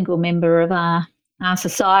every single member of our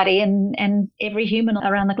society and every human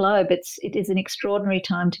around the globe. It is an extraordinary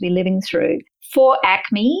time to be living through. For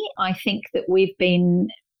ACME, I think that we've been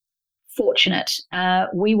fortunate.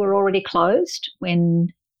 We were already closed when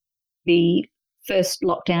the first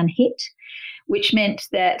lockdown hit, which meant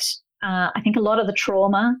that I think a lot of the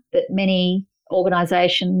trauma that many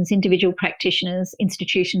organisations, individual practitioners,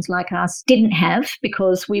 institutions like us didn't have,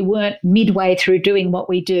 because we weren't midway through doing what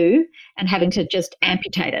we do and having to just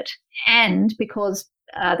amputate it. And because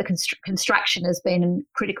the construction has been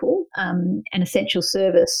critical, an essential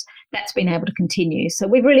service, that's been able to continue. So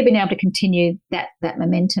we've really been able to continue that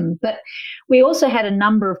momentum. But we also had a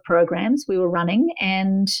number of programs we were running,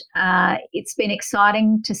 and it's been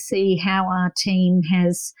exciting to see how our team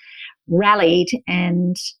has rallied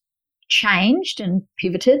and changed and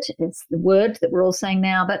pivoted. It's the word that we're all saying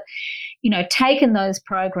now, but taken those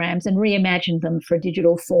programs and reimagined them for a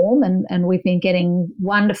digital form, and we've been getting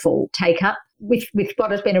wonderful take up. With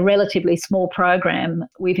what has been a relatively small program,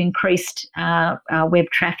 we've increased our web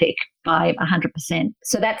traffic by 100%.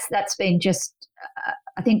 So that's been just,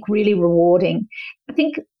 I think, really rewarding. I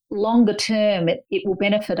think longer term it will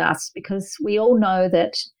benefit us, because we all know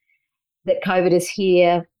that COVID is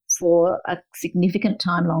here for a significant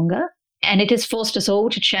time longer, and it has forced us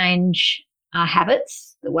all to change our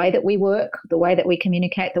habits, the way that we work, the way that we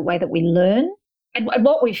communicate, the way that we learn. And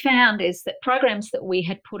what we found is that programs that we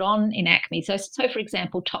had put on in ACME, so for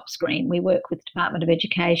example, Top Screen, we work with the Department of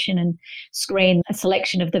Education and screen a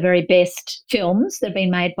selection of the very best films that have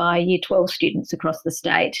been made by Year 12 students across the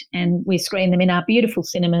state. And we screen them in our beautiful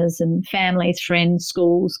cinemas, and families, friends,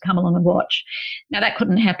 schools come along and watch. Now, that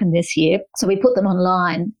couldn't happen this year, so we put them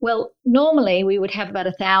online. Well, normally we would have about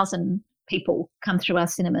 1,000 people come through our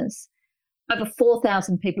cinemas. Over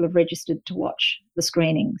 4,000 people have registered to watch the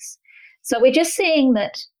screenings. So we're just seeing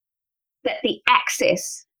that the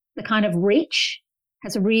access, the kind of reach,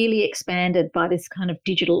 has really expanded by this kind of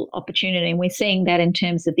digital opportunity. And we're seeing that in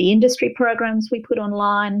terms of the industry programs we put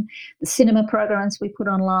online, the cinema programs we put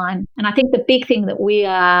online. And I think the big thing that we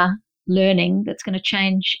are learning that's going to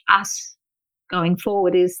change us going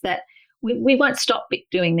forward is that we won't stop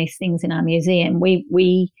doing these things in our museum. We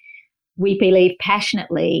believe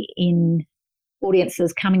passionately in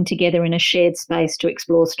audiences coming together in a shared space to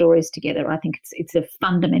explore stories together. I think it's a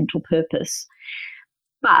fundamental purpose.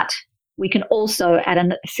 But we can also add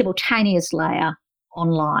a simultaneous layer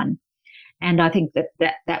online. And I think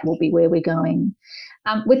that will be where we're going.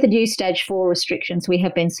 With the new stage 4 restrictions, we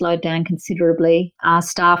have been slowed down considerably. Our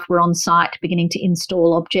staff were on site beginning to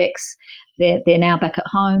install objects. They're now back at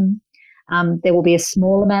home. There will be a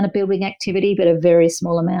small amount of building activity, but a very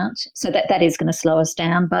small amount. So that is going to slow us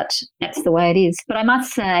down, but that's the way it is. But I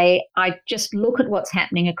must say, I just look at what's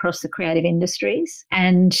happening across the creative industries,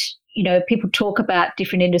 and people talk about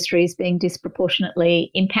different industries being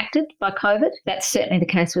disproportionately impacted by COVID. That's certainly the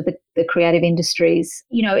case with the creative industries.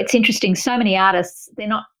 It's interesting. So many artists, they're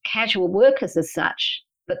not casual workers as such,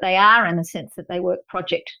 but they are in the sense that they work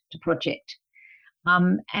project to project.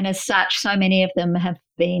 And as such, so many of them have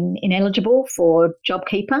been ineligible for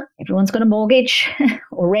JobKeeper. Everyone's got a mortgage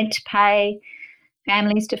or rent to pay,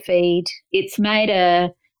 families to feed. It's made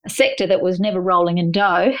a sector that was never rolling in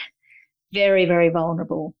dough very, very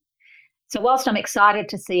vulnerable. So whilst I'm excited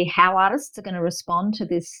to see how artists are going to respond to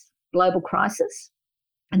this global crisis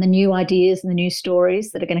and the new ideas and the new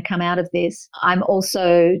stories that are going to come out of this, I'm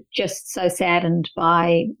also just so saddened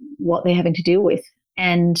by what they're having to deal with.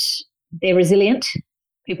 And they're resilient.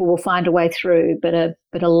 People will find a way through, but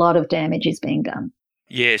a lot of damage is being done.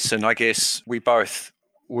 Yes, and I guess we both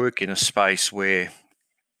work in a space where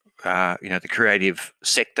the creative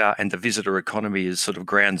sector and the visitor economy is sort of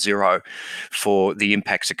ground zero for the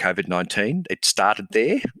impacts of COVID-19. It started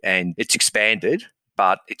there and it's expanded,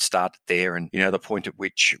 but it started there. And, the point at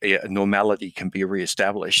which normality can be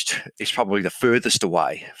reestablished is probably the furthest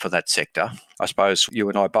away for that sector. I suppose you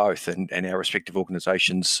and I both and our respective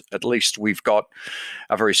organisations, at least we've got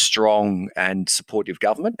a very strong and supportive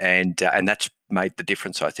government, and that's made the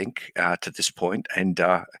difference, I think, to this point. And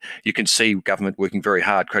you can see government working very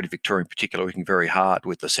hard, Creative Victoria in particular, working very hard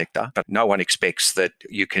with the sector. But no one expects that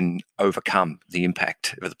you can overcome the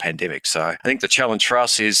impact of the pandemic. So I think the challenge for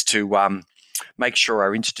us is to make sure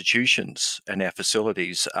our institutions and our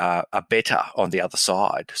facilities are better on the other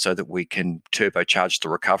side so that we can turbocharge the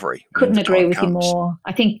recovery. Couldn't agree with you more.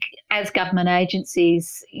 I think as government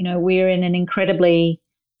agencies, we're in an incredibly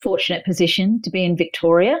fortunate position to be in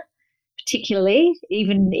Victoria, particularly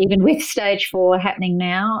even with stage 4 happening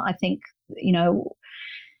now. I think,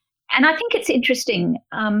 and I think it's interesting,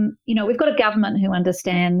 we've got a government who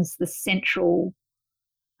understands the central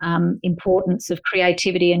importance of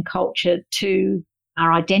creativity and culture to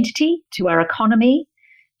our identity, to our economy,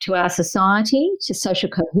 to our society, to social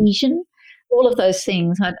cohesion, all of those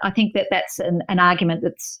things. I think that's an argument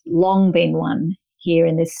that's long been won here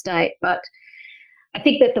in this state. But I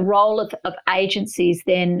think that the role of agencies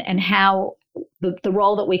then, and how the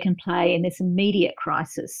role that we can play in this immediate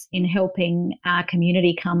crisis in helping our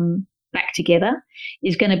community come back together,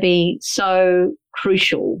 is going to be so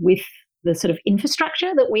crucial with the sort of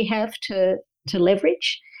infrastructure that we have to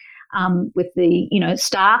leverage, with the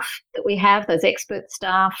staff that we have, those expert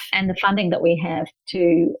staff, and the funding that we have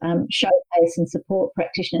to showcase and support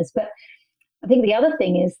practitioners. But I think the other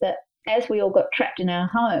thing is that as we all got trapped in our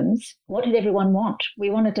homes, what did everyone want? We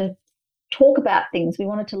wanted to talk about things. We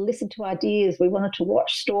wanted to listen to ideas. We wanted to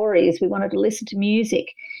watch stories. We wanted to listen to music.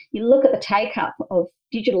 You look at the take-up of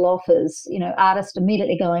digital offers, artists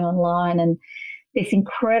immediately going online, and this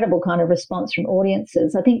incredible kind of response from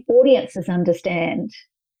audiences. I think audiences understand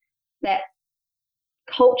that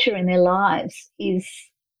culture in their lives is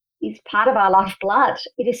part of our lifeblood.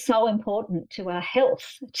 It is so important to our health,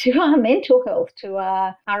 to our mental health, to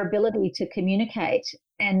our ability to communicate.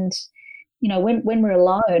 And when we're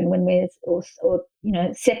alone, when we're or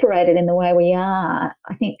separated in the way we are,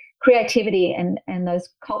 I think creativity and those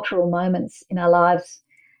cultural moments in our lives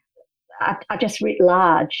are just writ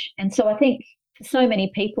large. And so I think for so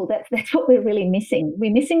many people, that's what we're really missing.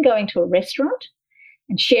 We're missing going to a restaurant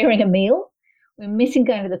and sharing a meal. We're missing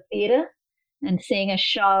going to the theatre and seeing a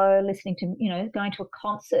show, listening to, going to a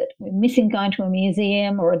concert. We're missing going to a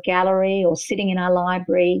museum or a gallery or sitting in our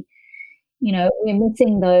library. We're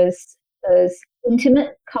missing those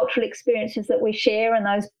intimate cultural experiences that we share, and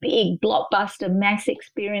those big blockbuster mass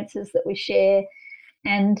experiences that we share.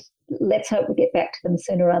 And let's hope we get back to them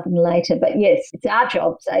sooner rather than later. But yes, it's our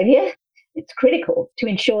job, Xavier. It's critical to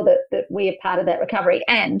ensure that we are part of that recovery.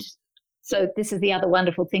 And so this is the other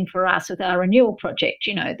wonderful thing for us with our renewal project.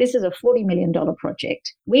 This is a $40 million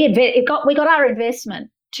project. We got our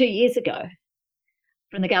investment 2 years ago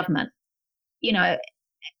from the government,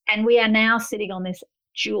 and we are now sitting on this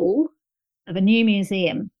jewel of a new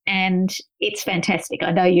museum, and it's fantastic.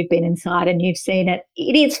 I know you've been inside and you've seen it.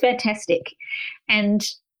 It is fantastic. And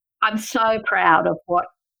I'm so proud of what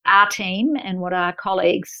our team and what our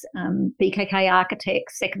colleagues, BKK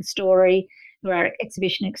Architects, Second Story, who are our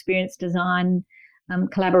exhibition experience design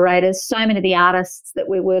collaborators, so many of the artists that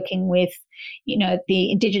we're working with,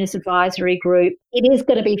 the Indigenous Advisory Group. It is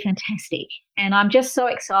going to be fantastic. And I'm just so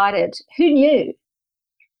excited. Who knew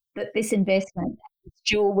that this investment, this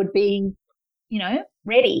jewel, would be,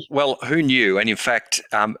 ready? Well, who knew? And in fact,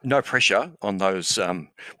 no pressure on those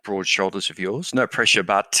broad shoulders of yours. No pressure,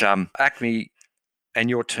 but ACME and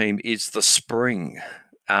your team is the spring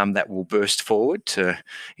that will burst forward to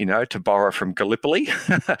borrow from Gallipoli,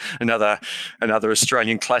 another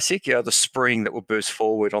Australian classic. The spring that will burst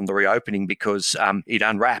forward on the reopening, because it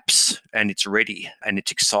unwraps and it's ready and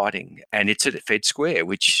it's exciting and it's at Fed Square,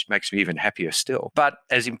 which makes me even happier still. But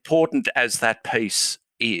as important as that piece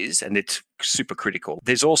is, and it's super critical,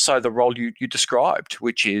 there's also the role you described,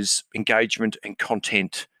 which is engagement and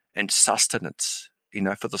content and sustenance,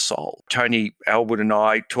 for the soul. Tony Elwood and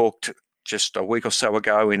I talked just a week or so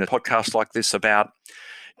ago in a podcast like this about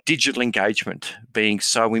digital engagement being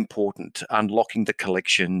so important, unlocking the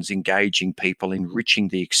collections, engaging people, enriching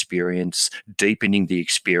the experience, deepening the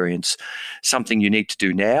experience, something you need to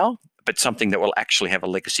do now, but something that will actually have a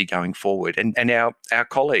legacy going forward. And our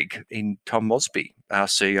colleague in Tom Mosby, our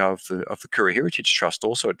CEO of the Koori Heritage Trust,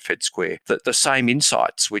 also at Fed Square, the same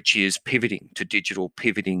insights, which is pivoting to digital,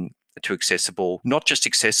 pivoting to accessible, not just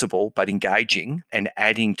accessible, but engaging and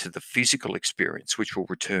adding to the physical experience, which will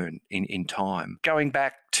return in time. Going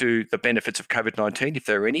back to the benefits of COVID-19, if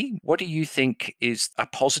there are any, what do you think is a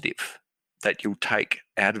positive that you'll take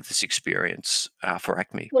out of this experience for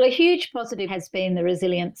ACME? Well, a huge positive has been the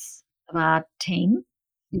resilience of our team.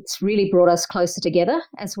 It's really brought us closer together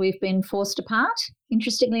as we've been forced apart,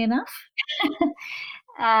 interestingly enough.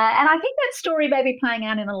 And I think that story may be playing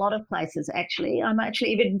out in a lot of places, actually. I'm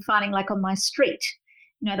actually even finding, like on my street,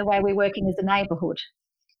 the way we're working as a neighbourhood.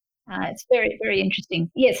 It's very, very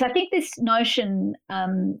interesting. Yes, I think this notion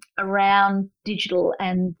around digital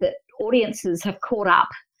and that audiences have caught up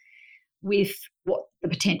with what the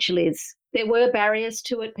potential is. There were barriers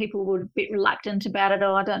to it. People were a bit reluctant about it.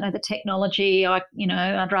 Oh, I don't know the technology. I'd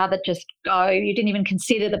rather just go. You didn't even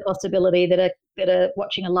consider the possibility that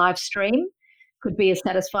watching a live stream could be a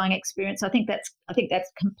satisfying experience. I think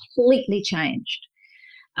that's completely changed.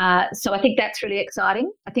 So I think that's really exciting.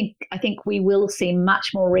 I think we will see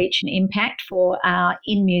much more reach and impact for our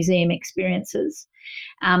in-museum experiences,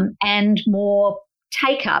 and more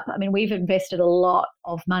take-up. I mean, we've invested a lot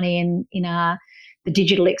of money in the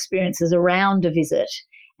digital experiences around a visit.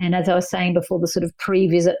 And as I was saying before, the sort of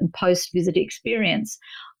pre-visit and post-visit experience,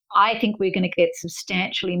 I think we're going to get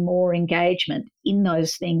substantially more engagement in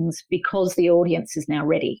those things because the audience is now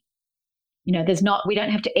ready. We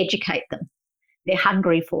don't have to educate them. They're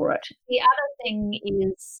hungry for it. The other thing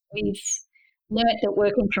is we've learnt that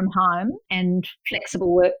working from home and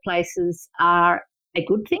flexible workplaces are a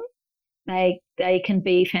good thing. They can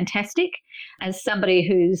be fantastic. As somebody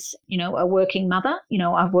who's, a working mother,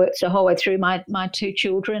 I've worked the whole way through my two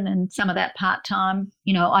children and some of that part-time,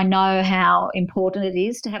 I know how important it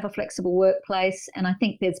is to have a flexible workplace. And I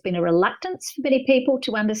think there's been a reluctance for many people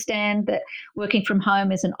to understand that working from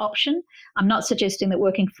home is an option. I'm not suggesting that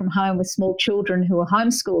working from home with small children who are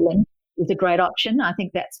homeschooling is a great option. I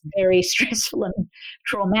think that's very stressful and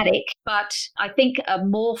traumatic. But I think a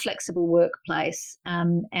more flexible workplace,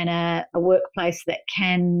 and a workplace that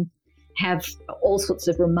can have all sorts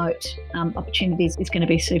of remote opportunities is going to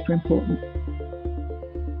be super important.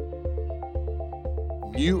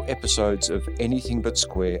 New episodes of Anything But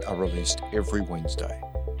Square are released every Wednesday,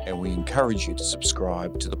 and we encourage you to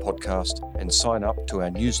subscribe to the podcast and sign up to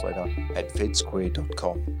our newsletter at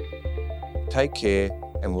fedsquare.com. Take care,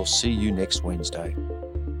 and we'll see you next Wednesday.